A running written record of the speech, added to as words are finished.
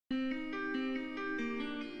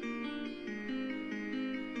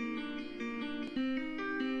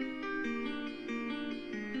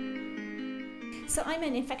So I'm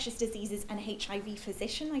an infectious diseases and HIV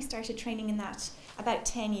physician. I started training in that about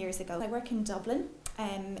 10 years ago. I work in Dublin,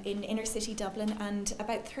 in inner city Dublin, and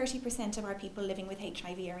about 30% of our people living with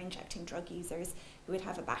HIV are injecting drug users who would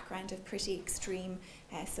have a background of pretty extreme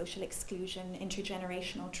social exclusion,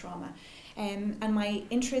 intergenerational trauma. And my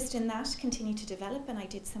interest in that continued to develop, and I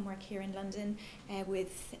did some work here in London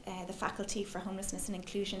with the Faculty for Homelessness and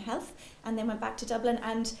Inclusion Health, and then went back to Dublin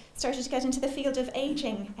and started to get into the field of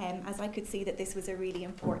ageing, as I could see that this was a really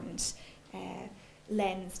important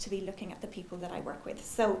lens to be looking at the people that I work with.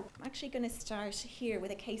 So I'm actually going to start here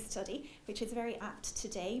with a case study, which is very apt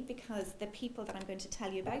today because the people that I'm going to tell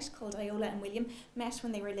you about, called Iola and William, met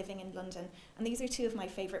when they were living in London. And these are two of my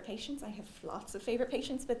favourite patients. I have lots of favourite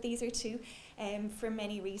patients, but these are two for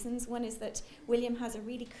many reasons. One is that William has a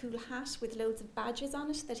really cool hat with loads of badges on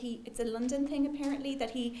it, it's a London thing apparently,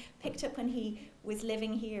 that he picked up when he was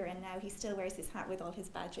living here, and now he still wears his hat with all his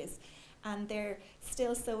badges. And they're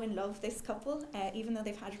still so in love, this couple, even though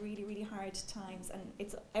they've had really, really hard times. And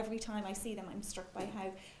it's every time I see them, I'm struck by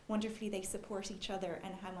how wonderfully they support each other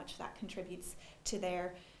and how much that contributes to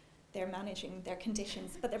their managing their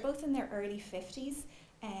conditions. But they're both in their early 50s.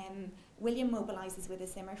 William mobilises with a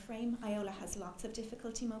Zimmer frame. Iola has lots of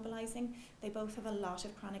difficulty mobilising. They both have a lot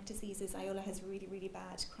of chronic diseases. Iola has really, really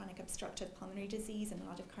bad chronic obstructive pulmonary disease and a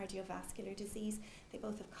lot of cardiovascular disease. They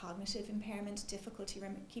both have cognitive impairment, difficulty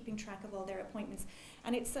keeping track of all their appointments.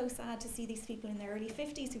 And it's so sad to see these people in their early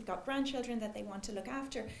 50s who've got grandchildren that they want to look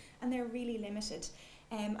after, and they're really limited.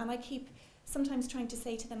 And I keep sometimes trying to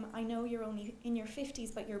say to them, I know you're only in your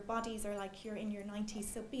 50s, but your bodies are like you're in your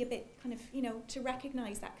 90s, so be a bit kind of, to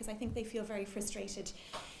recognise that, because I think they feel very frustrated.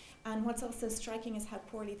 And what's also striking is how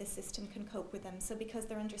poorly the system can cope with them. So because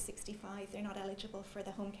they're under 65, they're not eligible for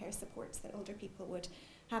the home care supports that older people would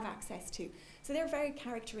have access to. So they're very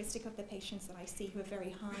characteristic of the patients that I see who have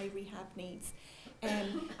very high rehab needs.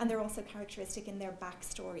 And they're also characteristic in their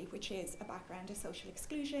backstory, which is a background of social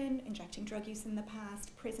exclusion, injecting drug use in the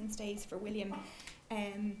past, prison stays for William,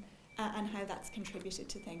 and how that's contributed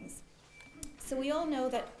to things. So we all know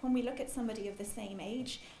that when we look at somebody of the same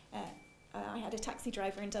age, I had a taxi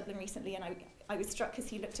driver in Dublin recently, and I was struck because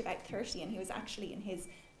he looked about 30 and he was actually in his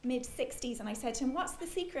mid-60s, and I said to him, what's the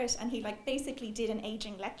secret? And he basically did an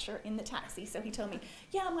aging lecture in the taxi. So he told me,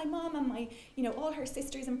 yeah, my mom and all her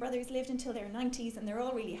sisters and brothers lived until their 90s, and they're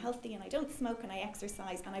all really healthy, and I don't smoke and I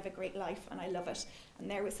exercise and I have a great life and I love it. And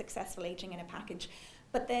there was successful aging in a package.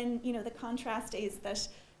 But then, the contrast is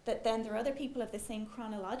that then there are other people of the same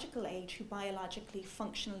chronological age who biologically,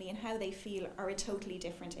 functionally, and how they feel are a totally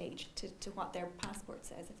different age to what their passport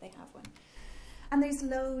says if they have one. And there's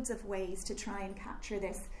loads of ways to try and capture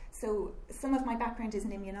this. So some of my background is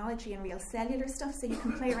in immunology and real cellular stuff, so you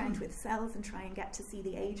can play around with cells and try and get to see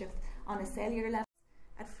the age on a cellular level.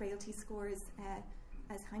 At frailty scores,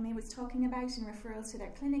 as Jaime was talking about in referrals to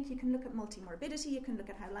their clinic, you can look at multimorbidity, you can look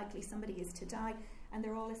at how likely somebody is to die, and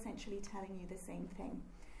they're all essentially telling you the same thing.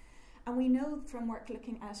 And we know from work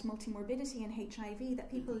looking at multimorbidity and HIV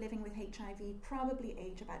that people living with HIV probably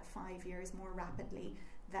age about 5 years more rapidly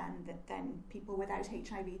than people without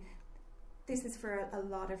HIV. This is for a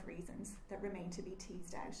lot of reasons that remain to be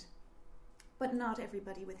teased out. But not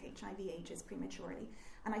everybody with HIV ages prematurely.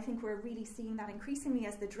 And I think we're really seeing that increasingly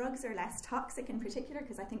as the drugs are less toxic in particular,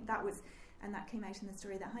 because I think that came out in the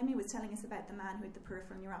story that Jaime was telling us about the man who had the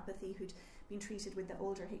peripheral neuropathy who'd been treated with the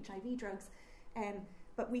older HIV drugs.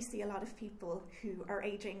 But we see a lot of people who are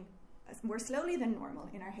aging more slowly than normal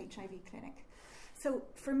in our HIV clinic. So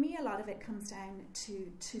for me, a lot of it comes down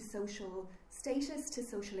to social status, to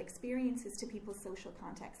social experiences, to people's social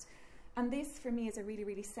context. And this, for me, is a really,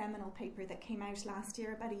 really seminal paper that came out last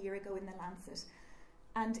year, about a year ago, in The Lancet.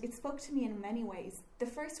 And it spoke to me in many ways. The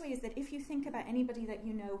first way is that if you think about anybody that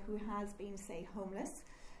you know who has been, say, homeless,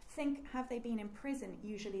 think, have they been in prison?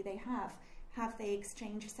 Usually they have. Have they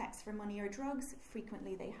exchanged sex for money or drugs?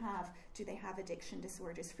 Frequently they have. Do they have addiction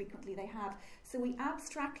disorders? Frequently they have. So we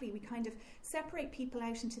kind of separate people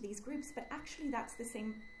out into these groups, but actually that's the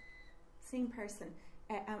same person,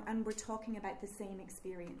 and we're talking about the same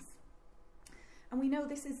experience. And we know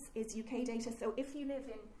this is UK data, so if you live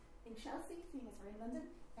in Chelsea, seeing as we're in London,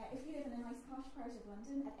 if you live in a nice posh part of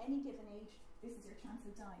London, at any given age, this is your chance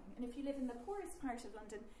of dying. And if you live in the poorest part of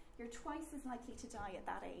London, you're twice as likely to die at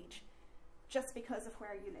that age, just because of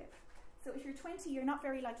where you live. So if you're 20, you're not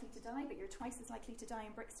very likely to die, but you're twice as likely to die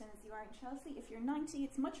in Brixton as you are in Chelsea. If you're 90,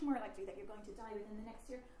 it's much more likely that you're going to die within the next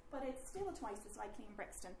year, but it's still twice as likely in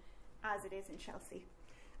Brixton as it is in Chelsea.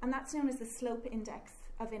 And that's known as the slope index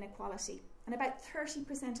of inequality. And about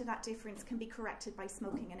 30% of that difference can be corrected by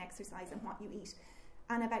smoking and exercise and what you eat.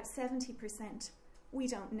 And about 70% we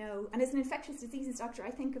don't know. And as an infectious diseases doctor,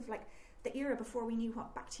 I think of like the era before we knew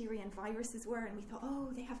what bacteria and viruses were, and we thought, oh,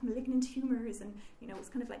 they have malignant tumours, and you know, it's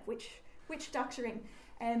kind of like witch doctoring.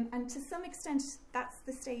 And to some extent, that's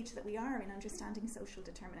the stage that we are in understanding social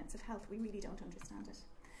determinants of health. We really don't understand it.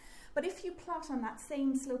 But if you plot on that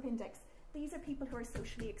same slope index, these are people who are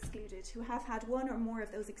socially excluded, who have had one or more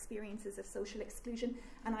of those experiences of social exclusion.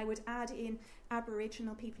 And I would add in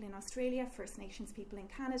Aboriginal people in Australia, First Nations people in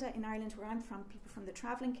Canada, in Ireland where I'm from, people from the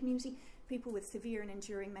travelling community, people with severe and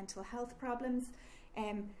enduring mental health problems.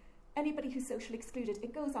 Anybody who's socially excluded,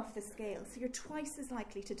 it goes off the scale. So you're twice as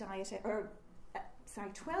likely to die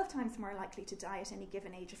at 12 times more likely to die at any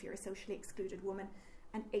given age if you're a socially excluded woman,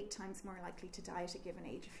 and 8 times more likely to die at a given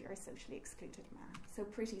age if you're a socially excluded man. So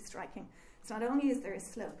pretty striking. So not only is there a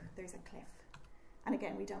slope, there's a cliff. And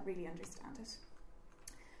again, we don't really understand it.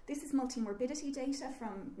 This is multimorbidity data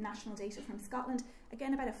from national data from Scotland.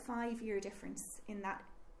 Again, about a 5-year difference in that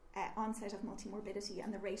onset of multimorbidity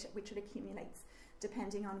and the rate at which it accumulates,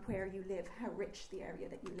 depending on where you live, how rich the area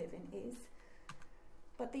that you live in is.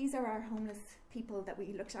 But these are our homeless people that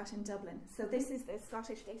we looked at in Dublin. So this is the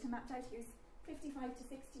Scottish data mapped out. Here's 55 to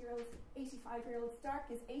 60-year-olds, 85-year-olds. Dark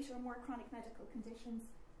is 8 or more chronic medical conditions.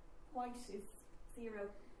 White is 0.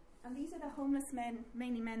 And these are the homeless men,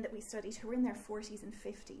 mainly men that we studied, who were in their 40s and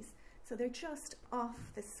 50s. So they're just off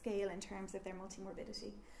the scale in terms of their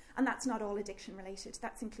multimorbidity. And that's not all addiction related.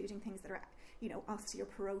 That's including things that are, you know,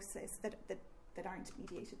 osteoporosis that aren't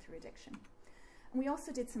mediated through addiction. And we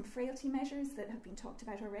also did some frailty measures that have been talked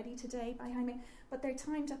about already today by Jaime, but they're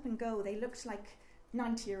timed up and go. They looked like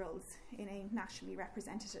 90-year-olds in a nationally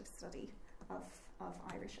representative study of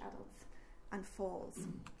Irish adults, and falls.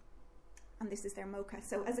 And this is their MoCA.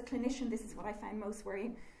 So as a clinician, this is what I found most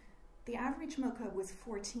worrying. The average MoCA was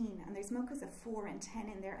 14, and there's MoCAs of 4 and 10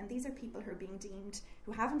 in there, and these are people who are being deemed,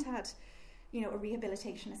 who haven't had, you know, a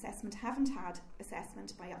rehabilitation assessment, haven't had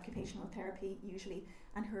assessment by occupational therapy usually,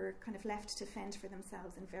 and who are kind of left to fend for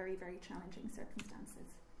themselves in very, very challenging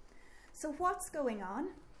circumstances. So what's going on?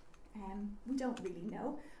 We don't really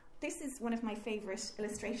know. This is one of my favourite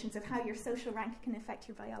illustrations of how your social rank can affect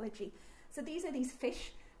your biology. So these are these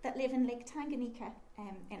fish that live in Lake Tanganyika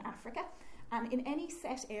in Africa. And in any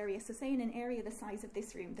set area, so say in an area the size of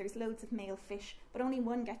this room, there's loads of male fish, but only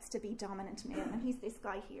one gets to be dominant male, and he's this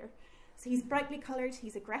guy here. So he's brightly coloured,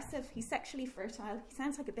 he's aggressive, he's sexually fertile, he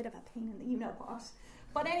sounds like a bit of a pain in the you-know-what.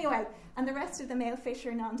 But anyway, and the rest of the male fish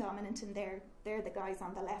are non-dominant, and they're the guys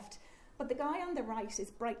on the left. But the guy on the right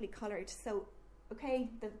is brightly coloured, so, okay,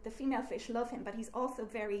 the female fish love him, but he's also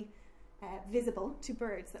very visible to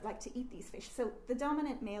birds that like to eat these fish. So the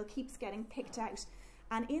dominant male keeps getting picked out.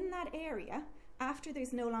 And in that area, after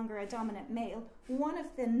there's no longer a dominant male, one of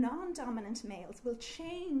the non-dominant males will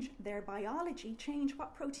change their biology, change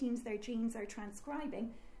what proteins their genes are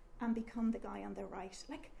transcribing, and become the guy on the right.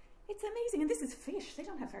 Like, it's amazing. And this is fish. They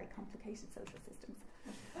don't have very complicated social systems.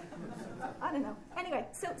 I don't know. Anyway,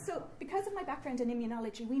 so because of my background in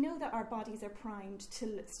immunology, we know that our bodies are primed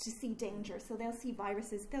to see danger. So they'll see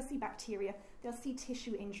viruses, they'll see bacteria, they'll see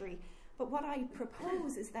tissue injury. But what I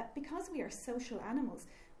propose is that because we are social animals,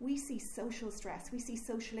 we see social stress, we see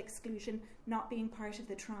social exclusion, not being part of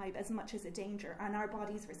the tribe as much as a danger, and our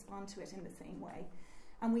bodies respond to it in the same way.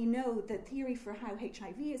 And we know the theory for how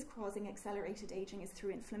HIV is causing accelerated aging is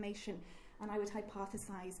through inflammation. And I would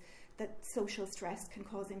hypothesize that social stress can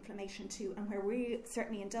cause inflammation too. And where we,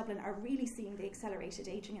 certainly in Dublin, are really seeing the accelerated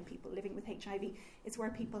aging in people living with HIV is where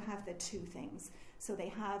people have the two things. So they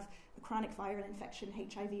have a chronic viral infection,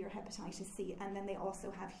 HIV or hepatitis C, and then they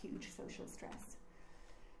also have huge social stress.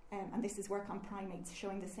 And this is work on primates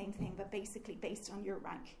showing the same thing, but basically based on your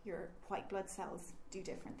rank, your white blood cells do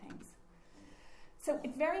different things. So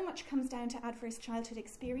it very much comes down to adverse childhood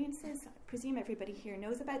experiences. I presume everybody here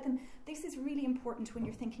knows about them. This is really important when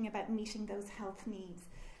you're thinking about meeting those health needs.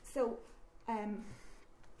 So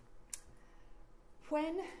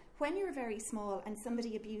when you're very small and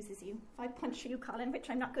somebody abuses you, if I punch you, Colin,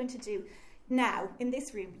 which I'm not going to do, now, in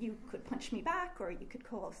this room, you could punch me back, or you could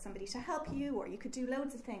call somebody to help you, or you could do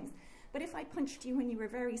loads of things. But if I punched you when you were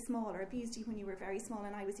very small, or abused you when you were very small,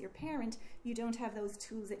 and I was your parent, you don't have those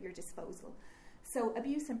tools at your disposal. So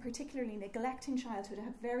abuse, and particularly neglect in childhood,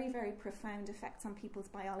 have very, very profound effects on people's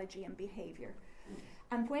biology and behaviour.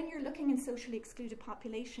 And when you're looking in socially excluded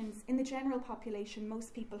populations, in the general population,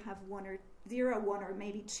 most people have 1 or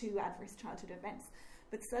maybe 2 adverse childhood events.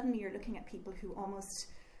 But suddenly you're looking at people who almost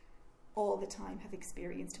all the time have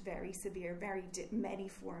experienced very severe, many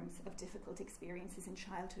forms of difficult experiences in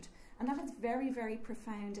childhood. And that has very, very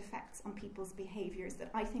profound effects on people's behaviours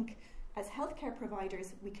that I think as healthcare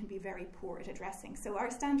providers, we can be very poor at addressing. So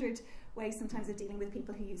our standard way sometimes of dealing with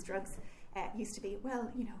people who use drugs used to be,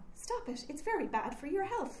 well, you know, stop it. It's very bad for your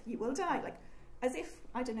health. You will die. Like, as if,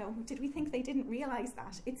 I don't know, did we think they didn't realise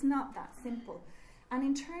that? It's not that simple. And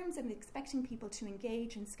in terms of expecting people to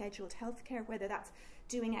engage in scheduled healthcare, whether that's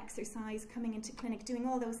doing exercise, coming into clinic, doing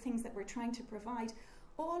all those things that we're trying to provide,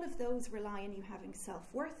 all of those rely on you having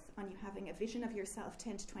self-worth, on you having a vision of yourself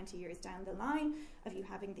 10 to 20 years down the line, of you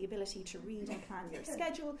having the ability to read and plan your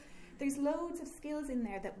schedule. There's loads of skills in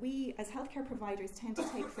there that we as healthcare providers tend to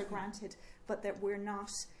take for granted, but that we're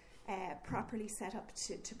not properly set up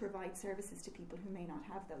to provide services to people who may not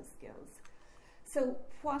have those skills. So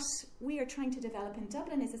what we are trying to develop in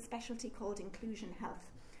Dublin is a specialty called inclusion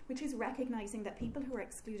health, which is recognising that people who are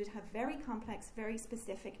excluded have very complex, very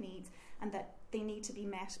specific needs, and that they need to be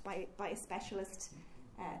met by a specialist,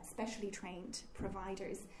 specially trained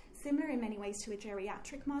providers. Similar in many ways to a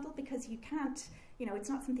geriatric model, because you can't, you know, it's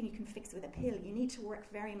not something you can fix with a pill. You need to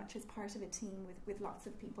work very much as part of a team with lots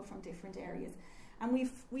of people from different areas. And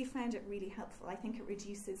we've found it really helpful. I think it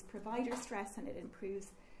reduces provider stress and it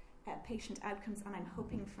improves patient outcomes, and I'm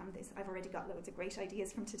hoping from this, I've already got loads of great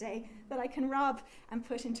ideas from today that I can rob and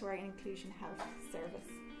put into our inclusion health service.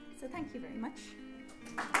 So thank you very much.